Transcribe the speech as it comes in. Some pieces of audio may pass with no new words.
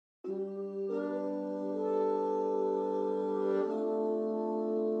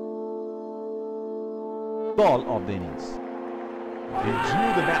ball of the innings. He drew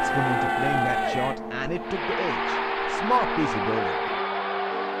the batsman into playing that shot and it took the edge. Smart piece of bowling.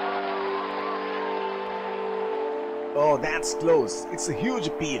 Oh, that's close. It's a huge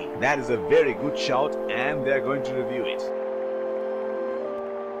appeal. That is a very good shout and they're going to review it.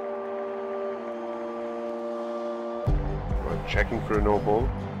 We're checking for a no ball.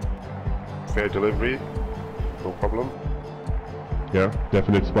 Fair delivery. No problem. Yeah,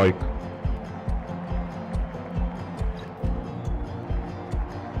 definite spike.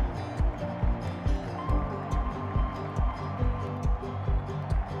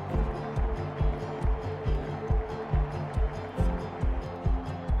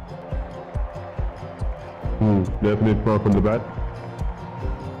 Definite mark on the bat.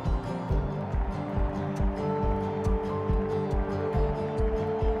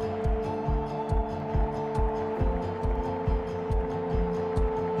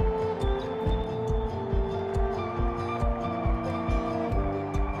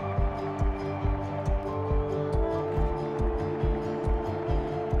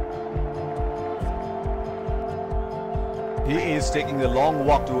 He is taking a long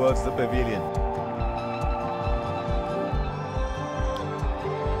walk towards the pavilion.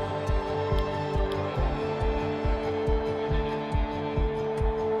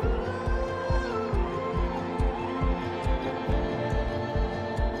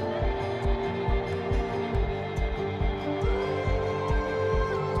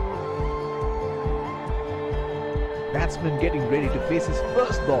 Batsman getting ready to face his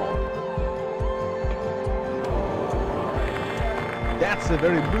first ball. That's a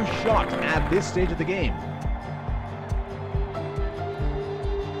very loose shot at this stage of the game.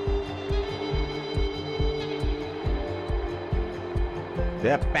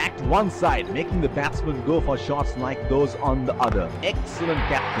 They're packed one side, making the batsman go for shots like those on the other. Excellent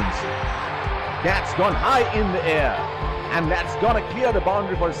captaincy. That's gone high in the air, and that's gonna clear the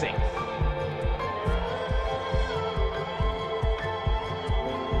boundary for six.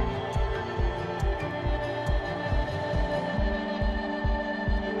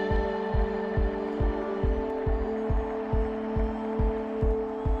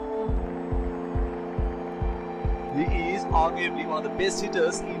 He is arguably one of the best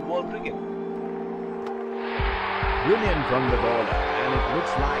hitters in world cricket. Brilliant from the bowler, and it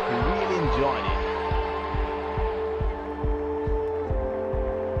looks like he really enjoyed it.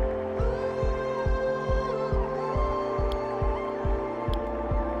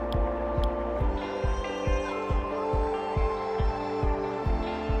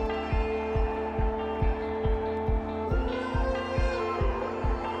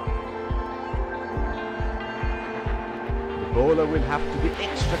 The bowler will have to be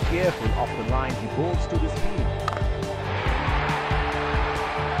extra careful of the line he bowls to this field.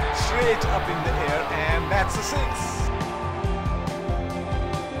 Straight up in the air, and that's a six.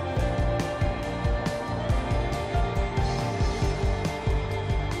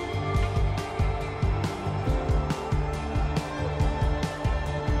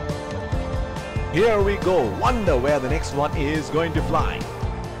 Here we go. Wonder where the next one is going to fly.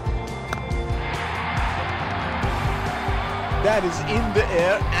 That is in the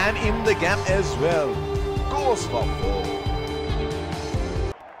air and in the gap as well. Goes for four.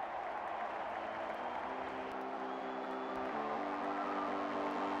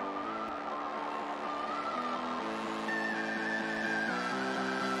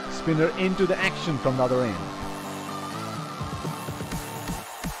 Spinner into the action from the other end.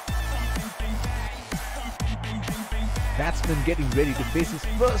 Batsman getting ready to face his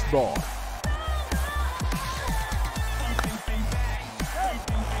first ball.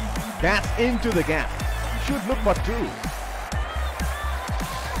 That's into the gap. Should look for two.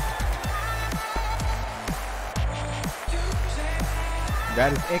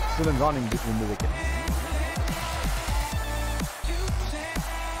 That is excellent running between the wickets.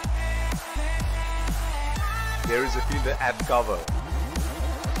 There is a fielder at cover.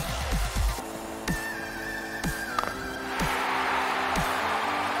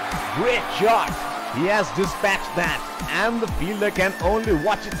 Great shot! He has dispatched that, and the fielder can only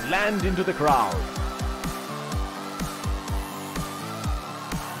watch it land into the crowd.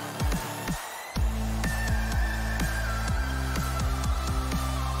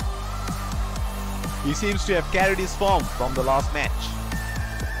 He seems to have carried his form from the last match.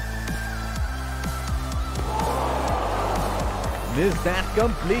 Missed that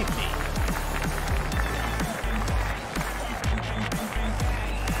completely.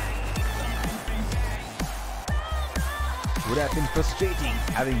 Would have been frustrating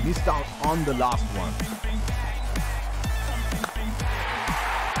having missed out on the last one.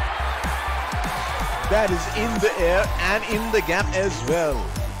 That is in the air and in the gap as well.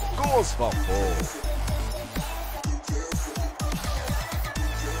 Goes for 4.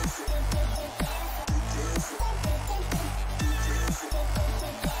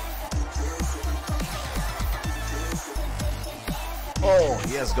 Oh,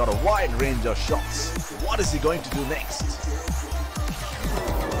 he has got a wide range of shots. What is he going to do next?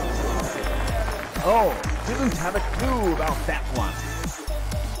 Oh, didn't have a clue about that one.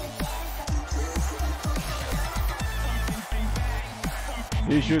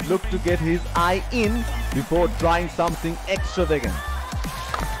 He should look to get his eye in before trying something extravagant.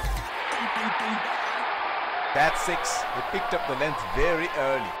 That's 6. He picked up the length very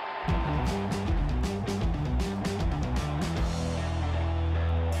early.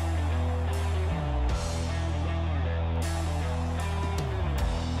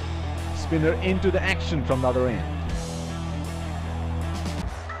 Spinner into the action from the other end.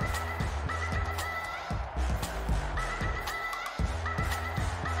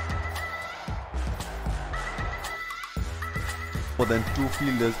 More than 2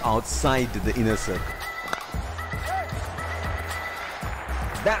 fielders outside the inner circle.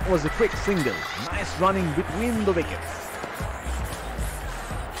 That was a quick single. Nice running between the wickets.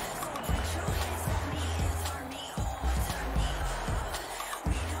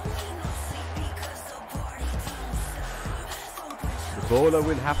 The bowler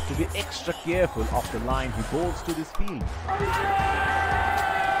will have to be extra careful of the line he bowls to this field.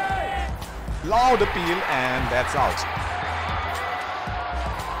 Loud appeal, and that's out.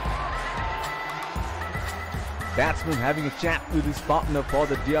 Batsman having a chat with his partner for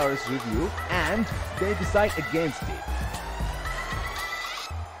the DRS review, and they decide against it.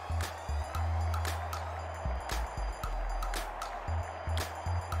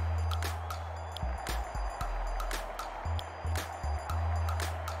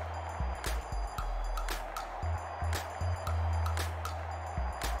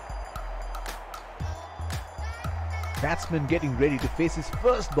 Batsman getting ready to face his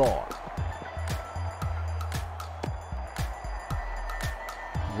first ball.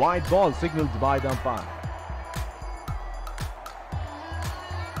 Wide ball signaled by the umpire.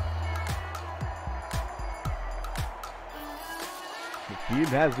 The field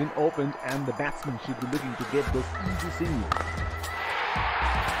has been opened and the batsman should be looking to get those easy singles.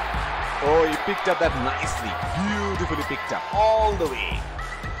 Oh, he picked up that nicely. Beautifully picked up all the way.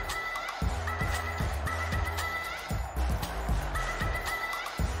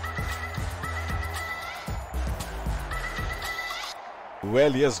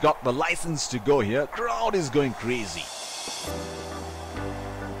 Well, he has got the license to go here. Crowd is going crazy.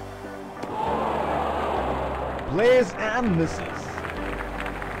 Plays and misses.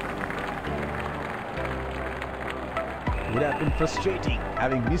 Would have been frustrating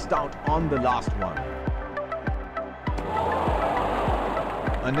having missed out on the last one.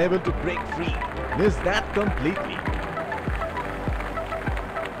 Unable to break free. Missed that completely.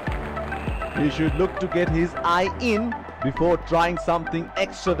 He should look to get his eye in before trying something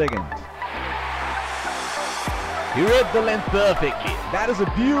extravagant. He read the length perfectly. That is a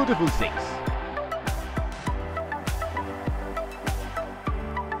beautiful 6.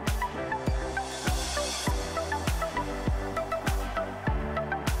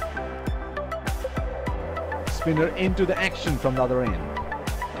 Spinner into the action from the other end.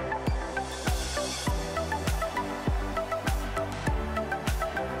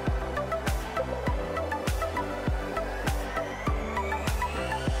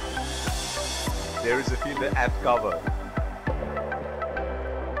 There is a fielder at cover.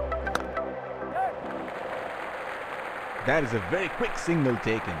 That is a very quick signal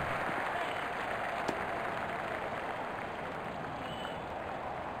taken.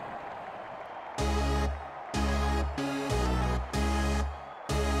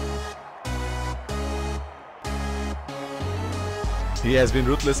 He has been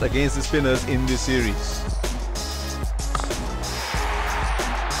ruthless against the spinners in this series.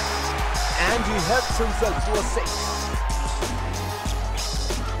 And he helps himself to a 6.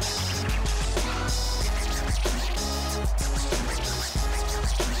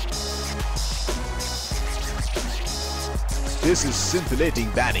 This is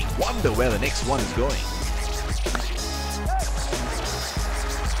scintillating batting. Wonder where the next one is going.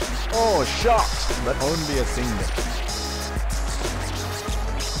 Oh, shot, but only a single.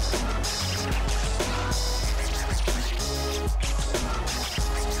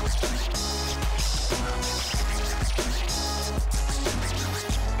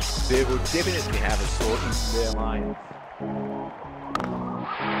 They would definitely have a score in their minds.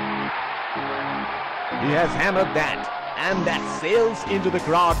 He has hammered that, and that sails into the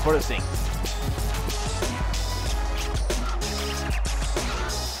crowd for a 6.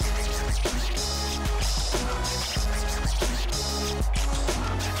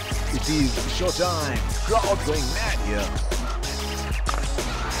 It is showtime. Crowd going mad here.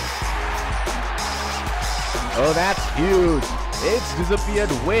 Oh, that's huge. It's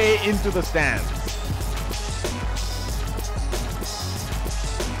disappeared way into the stands.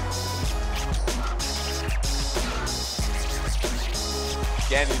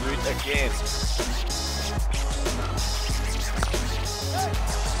 Can he do it again?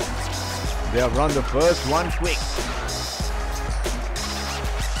 They have run the first one quick.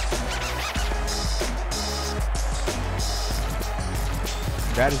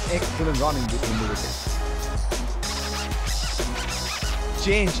 That is excellent running between the wickets.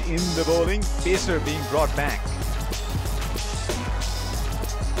 Change in the bowling. Pacer being brought back.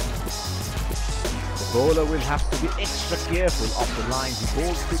 The bowler will have to be extra careful of the line he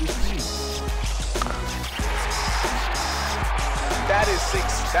bowls to the field. That is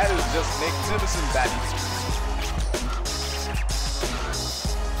 6. That is just magnificent batting.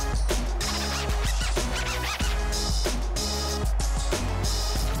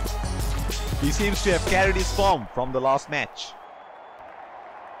 He seems to have carried his form from the last match.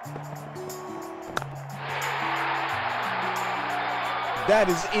 That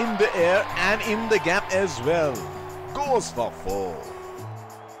is in the air and in the gap as well. Goes for 4.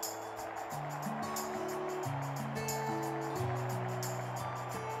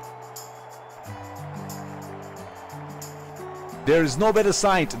 There is no better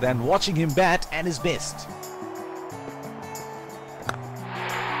sight than watching him bat at his best.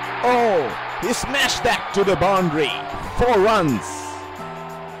 Oh, he smashed that to the boundary. 4 runs.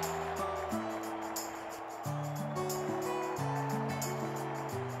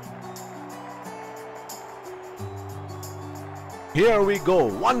 Here we go.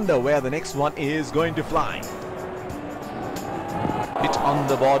 Wonder where the next one is going to fly. Hit on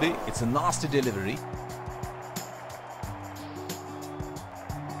the body. It's a nasty delivery.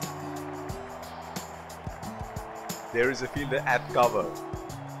 There is a fielder at cover.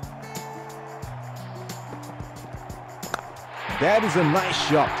 That is a nice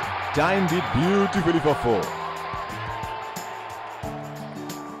shot. Timed it beautifully for 4.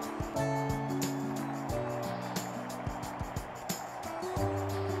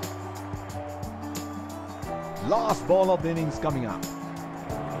 Last ball of the innings coming up.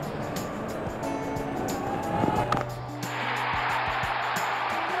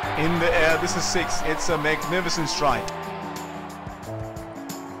 In the air, this is 6. It's a magnificent strike.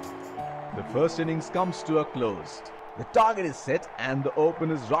 The first innings comes to a close. The target is set and the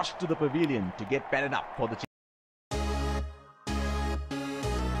openers rush to the pavilion to get padded up for the